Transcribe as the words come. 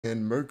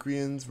And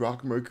Mercuryans,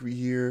 Rock Mercury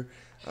here.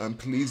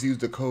 Please use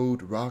the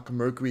code Rock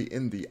Mercury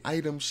in the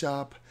item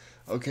shop.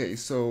 Okay,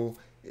 so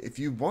if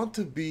you want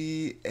to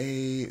be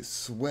a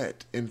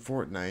sweat in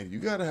Fortnite, you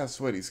gotta have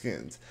sweaty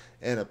skins.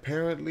 And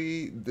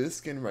apparently, this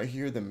skin right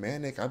here, the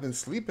Manic, I've been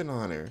sleeping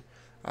on her.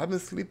 I've been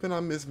sleeping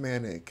on Miss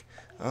Manic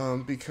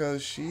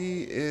because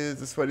she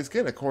is a sweaty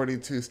skin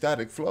according to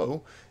Static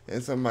Flow,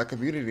 and some of my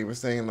community was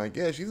saying like,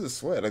 yeah, she's a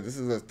sweat. Like this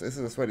is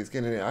a sweaty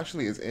skin, and it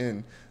actually is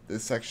in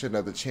this section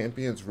of the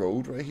Champions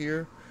Road right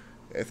here.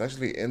 It's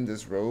actually in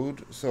this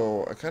road,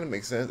 so it kind of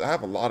makes sense. I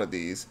have a lot of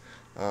these,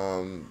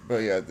 but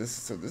yeah,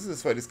 this is a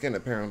sweaty skin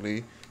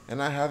apparently,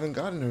 and I haven't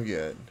gotten her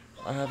yet.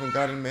 I haven't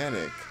gotten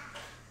Manic,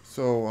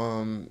 so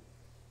I'm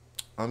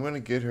gonna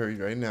get her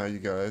right now, you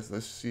guys.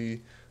 Let's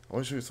see. I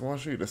want to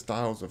show you the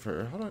styles of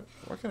her.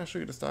 Why can't I show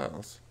you the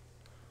styles?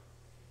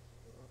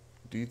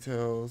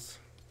 Details.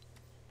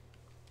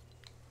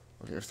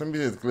 Okay, if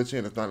somebody is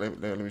glitching, it's not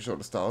let me show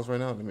the styles right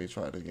now. Let me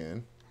try it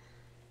again.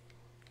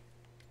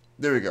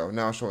 There we go.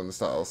 Now I'm showing the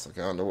styles.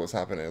 Okay, I don't know what's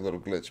happening. A little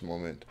glitch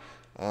moment.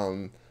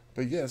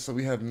 But yeah, so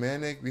we have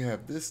Manic. We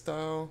have this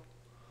style.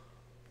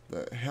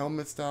 The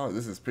helmet style.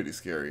 This is pretty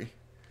scary.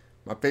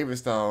 My favorite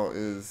style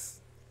is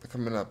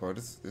coming up. Oh,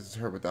 this is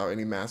her without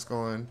any mask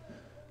on.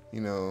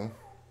 You know,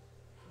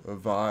 a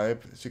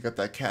vibe. She got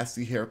that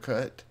Cassie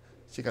haircut.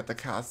 She got the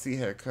Cassie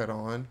haircut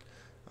on.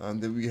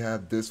 Then we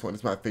have this one.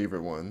 It's my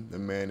favorite one. The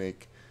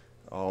Manic,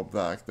 all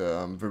black.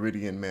 The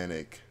Viridian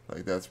Manic.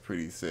 Like that's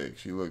pretty sick.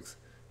 She looks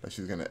like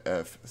she's gonna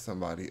f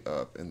somebody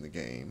up in the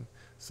game.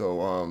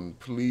 So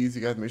please,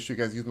 you guys, make sure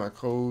you guys use my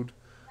code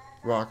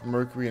Rock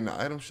Mercury in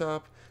the item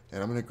shop,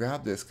 and I'm gonna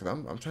grab this because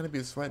I'm trying to be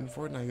a sweat in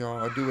Fortnite, y'all.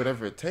 I'll do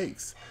whatever it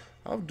takes.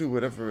 I'll do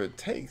whatever it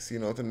takes, you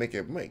know, to make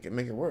it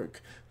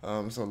work.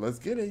 So let's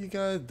get it, you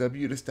guys.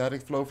 W to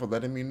Static Flow for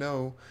letting me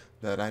know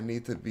that I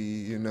need to be,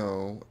 you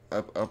know,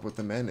 up with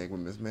the Manic,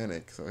 with Miss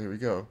Manic. So here we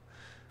go.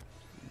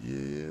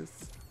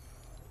 Yes.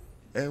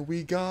 And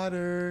we got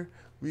her.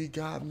 We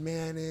got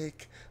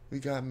Manic. We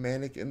got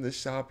Manic in the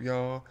shop,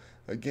 y'all.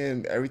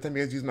 Again, every time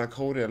you guys use my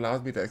code, it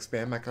allows me to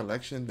expand my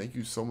collection. Thank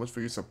you so much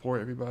for your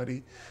support,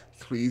 everybody.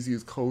 Please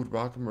use code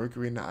Rock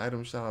Mercury in the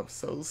item shop.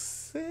 So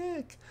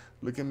sick.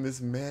 Look at Miss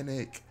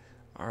Manic.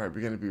 All right,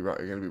 we're gonna be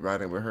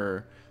riding with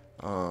her.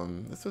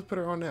 Let's just put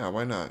her on now.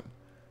 Why not?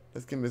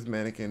 Let's get Miss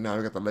Manic in now.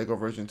 We got the Lego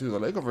version too. The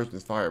Lego version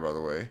is fire, by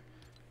the way.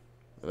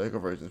 The Lego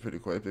version is pretty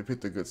cool. They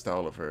picked a good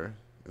style of her.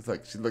 It's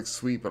like she looks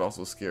sweet but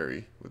also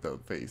scary with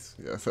that face.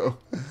 Yeah, so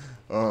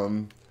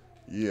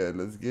yeah,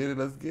 let's get it,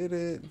 let's get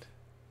it.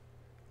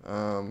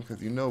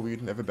 Cause you know we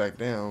never back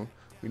down.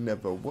 We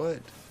never what?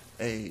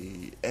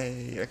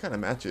 That kinda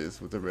matches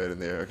with the red in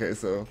there. Okay,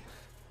 so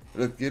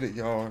let's get it,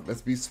 y'all.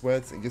 Let's be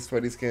sweats and get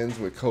sweaty skins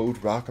with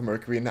code Rock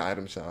Mercury in the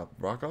item shop.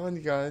 Rock on,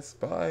 you guys.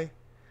 Bye.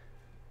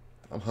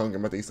 I'm hungry.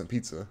 I'm about to eat some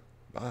pizza.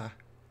 Bye.